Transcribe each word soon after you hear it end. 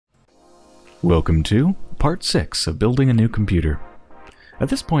Welcome to Part 6 of building a new computer. At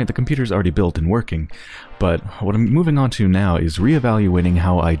this point, the computer's already built and working, but what I'm moving on to now is reevaluating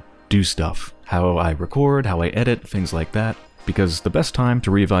how I do stuff, how I record, how I edit, things like that, because the best time to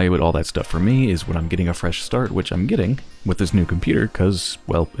reevaluate all that stuff for me is when I'm getting a fresh start, which I'm getting with this new computer, because,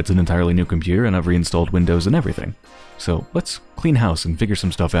 well, it's an entirely new computer and I've reinstalled Windows and everything. So let's clean house and figure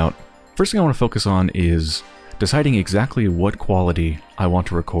some stuff out. First thing I want to focus on is deciding exactly what quality I want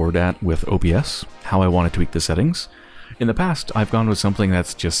to record at with OBS, how I want to tweak the settings. In the past, I've gone with something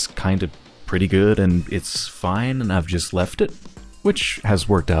that's just kind of pretty good and it's fine and I've just left it, which has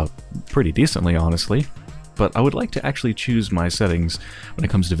worked out pretty decently, honestly. But I would like to actually choose my settings when it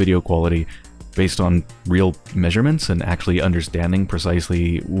comes to video quality based on real measurements and actually understanding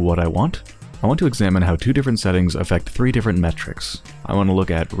precisely what I want. I want to examine how two different settings affect three different metrics. I want to look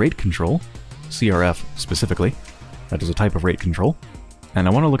at rate control, CRF specifically, that is a type of rate control, and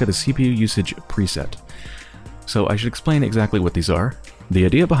I want to look at the CPU usage preset. So I should explain exactly what these are. The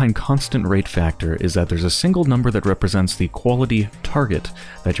idea behind constant rate factor is that there's a single number that represents the quality target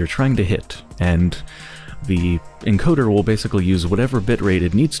that you're trying to hit, and the encoder will basically use whatever bitrate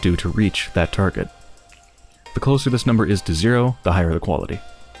it needs to reach that target. The closer this number is to 0, the higher the quality.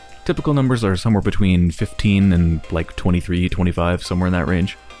 Typical numbers are somewhere between 15 and like 23, 25, somewhere in that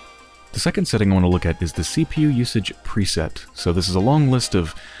range. The second setting I want to look at is the CPU usage preset. So this is a long list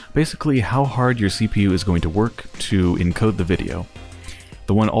of basically how hard your CPU is going to work to encode the video.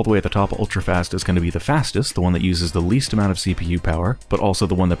 The one all the way at the top, ultra fast, is going to be the fastest, the one that uses the least amount of CPU power, but also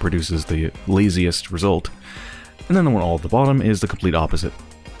the one that produces the laziest result. And then the one all at the bottom is the complete opposite.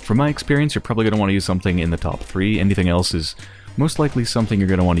 From my experience, you're probably going to want to use something in the top 3. Anything else is most likely something you're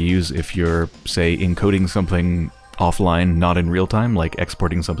going to want to use if you're, say, encoding something offline, not in real time, like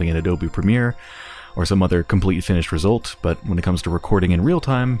exporting something in Adobe Premiere or some other complete finished result. But when it comes to recording in real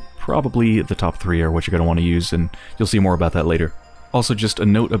time, probably the top 3 are what you're going to want to use, and you'll see more about that later. Also, just a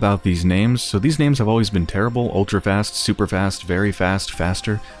note about these names. So these names have always been terrible: ultra fast, super fast, very fast,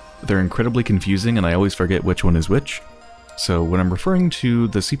 faster. They're incredibly confusing and I always forget which one is which. So when I'm referring to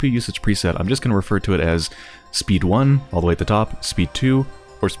the CPU usage preset, I'm just going to refer to it as speed 1 all the way at the top, speed 2,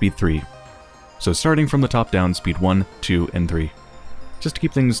 or speed 3. So starting from the top down, speed 1, 2, and 3. Just to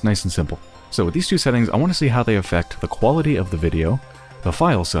keep things nice and simple. So with these two settings, I want to see how they affect the quality of the video, the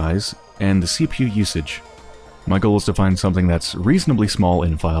file size, and the CPU usage. My goal is to find something that's reasonably small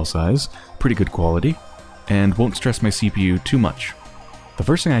in file size, pretty good quality, and won't stress my CPU too much. The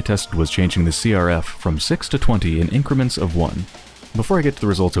first thing I tested was changing the CRF from 6 to 20 in increments of 1. Before I get to the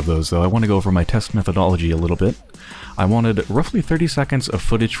results of those, though, I want to go over my test methodology a little bit. I wanted roughly 30 seconds of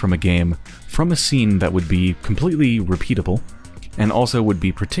footage from a game, from a scene that would be completely repeatable, and also would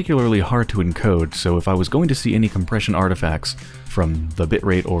be particularly hard to encode, so if I was going to see any compression artifacts from the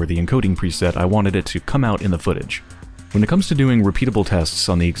bitrate or the encoding preset, I wanted it to come out in the footage. When it comes to doing repeatable tests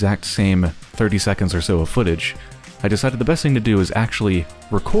on the exact same 30 seconds or so of footage, I decided the best thing to do is actually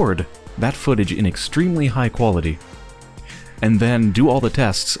record that footage in extremely high quality, and then do all the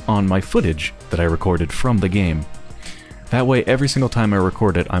tests on my footage that I recorded from the game. That way, every single time I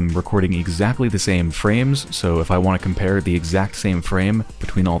record it, I'm recording exactly the same frames, so if I want to compare the exact same frame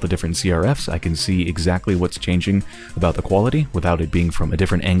between all the different CRFs, I can see exactly what's changing about the quality without it being from a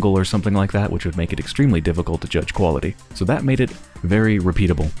different angle or something like that, which would make it extremely difficult to judge quality. So that made it very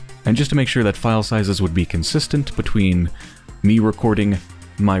repeatable. And just to make sure that file sizes would be consistent between me recording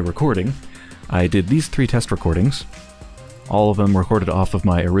my recording, I did these 3 test recordings. All of them recorded off of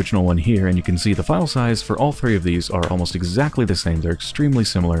my original one here, and you can see the file size for all 3 of these are almost exactly the same. They're extremely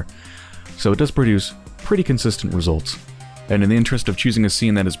similar, so it does produce pretty consistent results. And in the interest of choosing a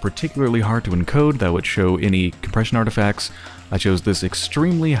scene that is particularly hard to encode, that would show any compression artifacts, I chose this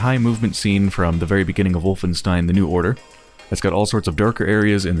extremely high movement scene from the very beginning of Wolfenstein: The New Order. It's got all sorts of darker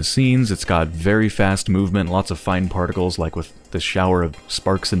areas in the scenes, it's got very fast movement, lots of fine particles, like with this shower of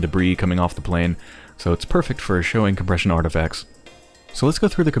sparks and debris coming off the plane. So it's perfect for showing compression artifacts. So let's go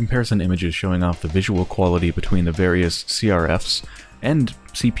through the comparison images showing off the visual quality between the various CRFs and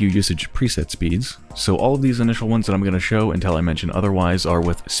CPU usage preset speeds. So all of these initial ones that I'm going to show until I mention otherwise are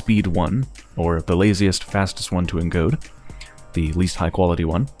with speed 1, or the laziest, fastest one to encode, the least high quality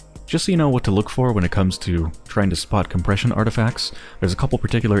one. Just so you know what to look for when it comes to trying to spot compression artifacts, there's a couple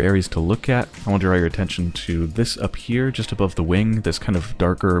particular areas to look at. I want to draw your attention to this up here, just above the wing, this kind of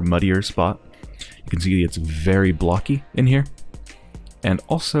darker, muddier spot. You can see it's very blocky in here. And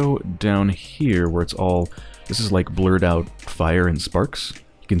also down here where it's all, this is like blurred out fire and sparks.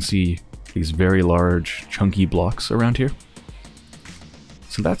 You can see these very large chunky blocks around here.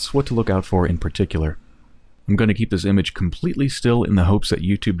 So that's what to look out for in particular. I'm going to keep this image completely still in the hopes that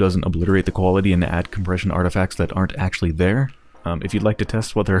YouTube doesn't obliterate the quality and add compression artifacts that aren't actually there. If you'd like to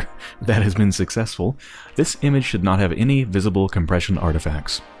test whether that has been successful, this image should not have any visible compression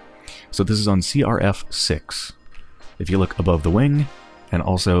artifacts. So this is on CRF 6. If you look above the wing, and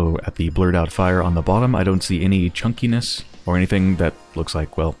also at the blurred out fire on the bottom, I don't see any chunkiness or anything that looks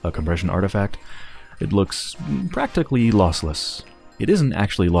like, well, a compression artifact. It looks practically lossless. It isn't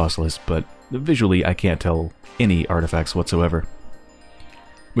actually lossless, but visually I can't tell any artifacts whatsoever.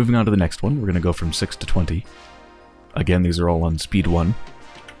 Moving on to the next one, we're going to go from 6 to 20. Again, these are all on speed 1.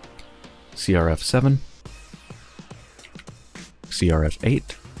 CRF 7. CRF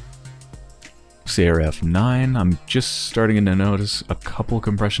 8. CRF 9. I'm just starting to notice a couple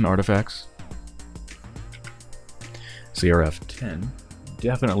compression artifacts. CRF 10.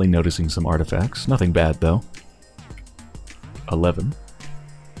 Definitely noticing some artifacts. Nothing bad, though. 11.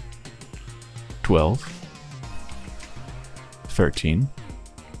 12. 13.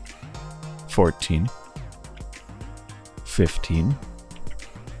 14. 15.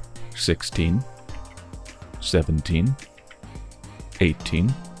 16. 17.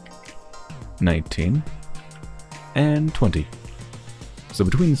 18. 19. And 20. So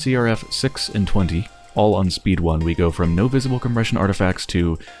between CRF 6 and 20, all on speed 1, we go from no visible compression artifacts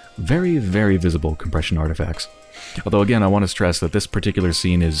to very, very visible compression artifacts. Although again, I want to stress that this particular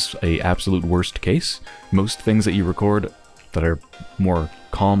scene is a absolute worst case. Most things that you record that are more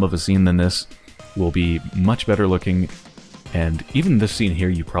calm of a scene than this will be much better looking, and even this scene here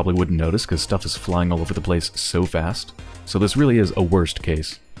you probably wouldn't notice because stuff is flying all over the place so fast. So this really is a worst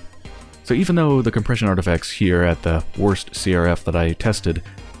case. So even though the compression artifacts here at the worst CRF that I tested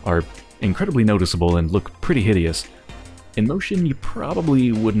are incredibly noticeable and look pretty hideous, in motion you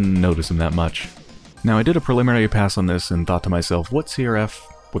probably wouldn't notice them that much. Now I did a preliminary pass on this and thought to myself, what CRF,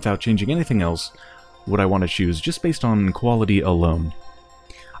 without changing anything else, would I want to choose just based on quality alone?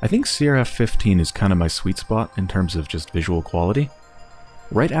 I think CRF 15 is kind of my sweet spot in terms of just visual quality.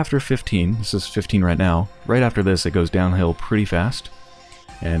 Right after 15, this is 15 right now, right after this it goes downhill pretty fast.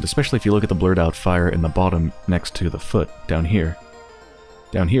 And especially if you look at the blurred out fire in the bottom next to the foot down here.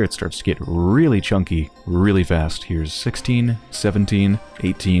 Down here it starts to get really chunky really fast. Here's 16, 17,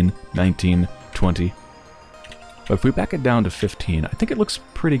 18, 19, 20. But if we back it down to 15, I think it looks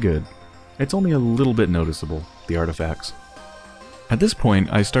pretty good. It's only a little bit noticeable, the artifacts. At this point,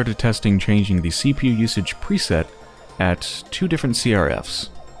 I started testing changing the CPU usage preset at 2 different CRFs.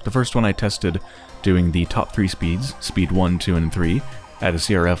 The first one I tested doing the top 3 speeds, speed 1, 2, and 3, at a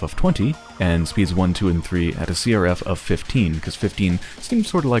CRF of 20, and speeds 1, 2, and 3 at a CRF of 15, because 15 seems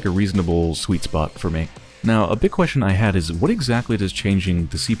sort of like a reasonable sweet spot for me. Now, a big question I had is, what exactly does changing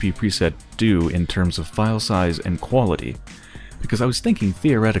the CPU preset do in terms of file size and quality? Because I was thinking,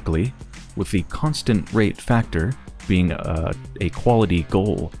 theoretically, with the constant rate factor being a quality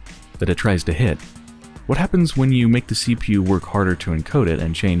goal that it tries to hit, what happens when you make the CPU work harder to encode it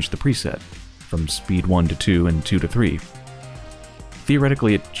and change the preset from speed 1 to 2 and 2 to 3?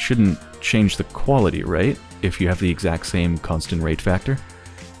 Theoretically, it shouldn't change the quality, right? If you have the exact same constant rate factor.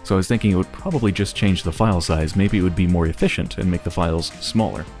 So I was thinking it would probably just change the file size. Maybe it would be more efficient and make the files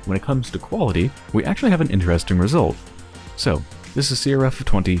smaller. When it comes to quality, we actually have an interesting result. So, this is CRF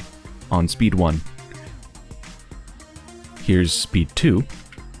 20 on speed 1. Here's speed 2.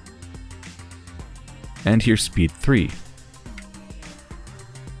 And here's speed 3.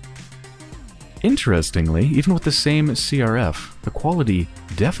 Interestingly, even with the same CRF, the quality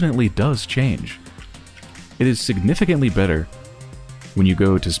definitely does change. It is significantly better when you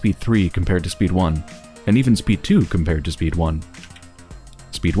go to speed 3 compared to speed 1, and even speed 2 compared to speed 1.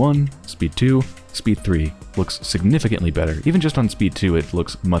 Speed 1, speed 2, speed 3 looks significantly better. Even just on speed 2 it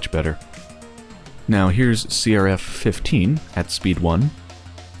looks much better. Now here's CRF 15 at speed 1,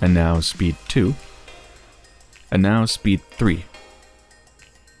 and now speed 2, and now speed 3.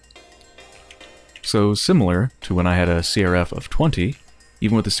 So similar to when I had a CRF of 20,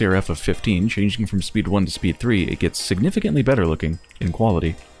 even with a CRF of 15, changing from speed 1 to speed 3, it gets significantly better looking in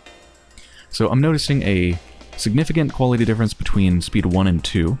quality. So I'm noticing a significant quality difference between speed 1 and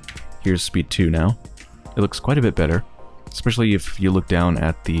 2. Here's speed 2 now. It looks quite a bit better, especially if you look down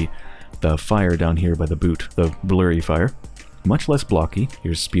at the fire down here by the boot, the blurry fire. Much less blocky.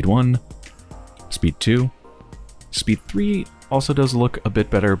 Here's speed 1, speed 2, speed 3 also does look a bit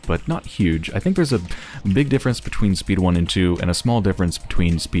better, but not huge. I think there's a big difference between speed 1 and 2, and a small difference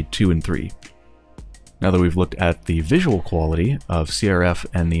between speed 2 and 3. Now that we've looked at the visual quality of CRF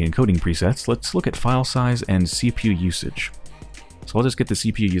and the encoding presets, let's look at file size and CPU usage. So I'll just get the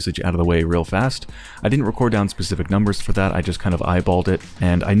CPU usage out of the way real fast. I didn't record down specific numbers for that, I just kind of eyeballed it,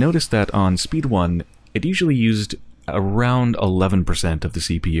 and I noticed that on speed 1, it usually used around 11% of the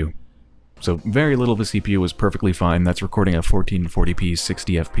CPU. So very little of the CPU was perfectly fine. That's recording at 1440p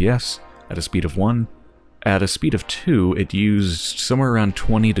 60 FPS at a speed of 1. At a speed of 2, it used somewhere around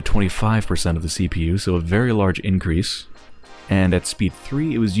 20 to 25% of the CPU, so a very large increase. And at speed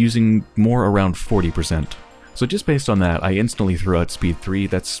 3, it was using more around 40%. So just based on that, I instantly threw out speed 3.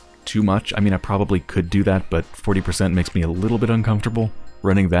 That's too much. I mean, I probably could do that, but 40% makes me a little bit uncomfortable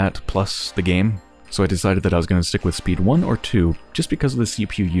running that plus the game. So I decided that I was going to stick with speed 1 or 2, just because of the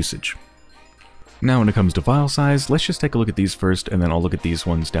CPU usage. Now when it comes to file size, let's just take a look at these first, and then I'll look at these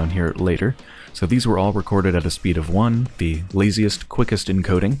ones down here later. So these were all recorded at a speed of 1, the laziest, quickest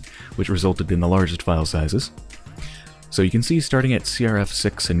encoding, which resulted in the largest file sizes. So you can see starting at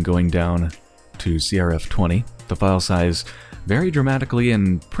CRF6 and going down to CRF20, the file size very dramatically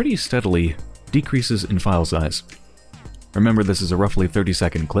and pretty steadily decreases in file size. Remember, this is a roughly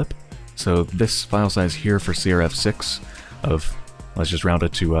 30-second clip, so this file size here for CRF6 of, let's just round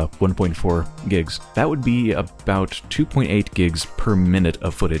it to 1.4 gigs, that would be about 2.8 gigs per minute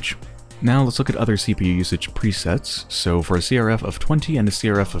of footage. Now let's look at other CPU usage presets. So for a CRF of 20 and a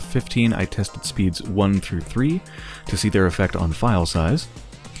CRF of 15, I tested speeds 1 through 3 to see their effect on file size.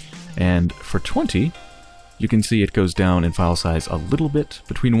 And for 20, you can see it goes down in file size a little bit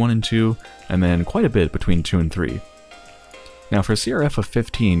between 1 and 2, and then quite a bit between 2 and 3. Now for a CRF of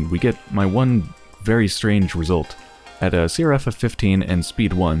 15, we get my one very strange result. At a CRF of 15 and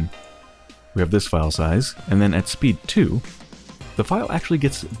speed 1, we have this file size, and then at speed 2, the file actually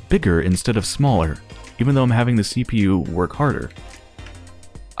gets bigger instead of smaller, even though I'm having the CPU work harder.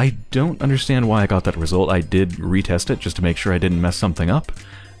 I don't understand why I got that result. I did retest it just to make sure I didn't mess something up,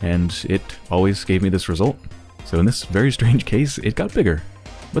 and it always gave me this result. So in this very strange case, it got bigger.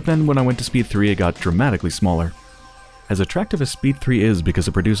 But then when I went to speed 3, it got dramatically smaller. As attractive as speed 3 is because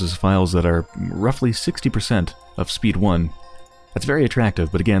it produces files that are roughly 60% of speed 1, that's very attractive,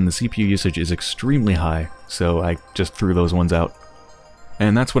 but again, the CPU usage is extremely high, so I just threw those ones out.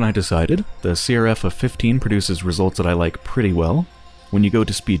 And that's when I decided the CRF of 15 produces results that I like pretty well. When you go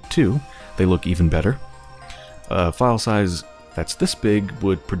to speed 2, they look even better. A file size that's this big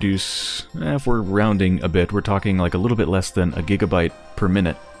would produce, if we're rounding a bit, we're talking like a little bit less than a gigabyte per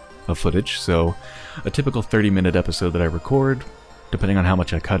minute of footage, so a typical 30-minute episode that I record, depending on how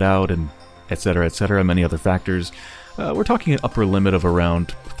much I cut out and etc., many other factors, we're talking an upper limit of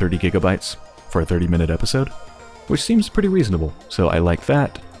around 30 gigabytes for a 30-minute episode, which seems pretty reasonable, so I like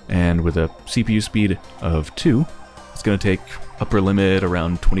that. And with a CPU speed of 2, it's going to take upper limit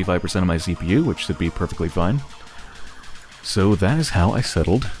around 25% of my CPU, which should be perfectly fine. So that is how I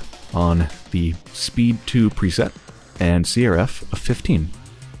settled on the speed 2 preset and CRF of 15.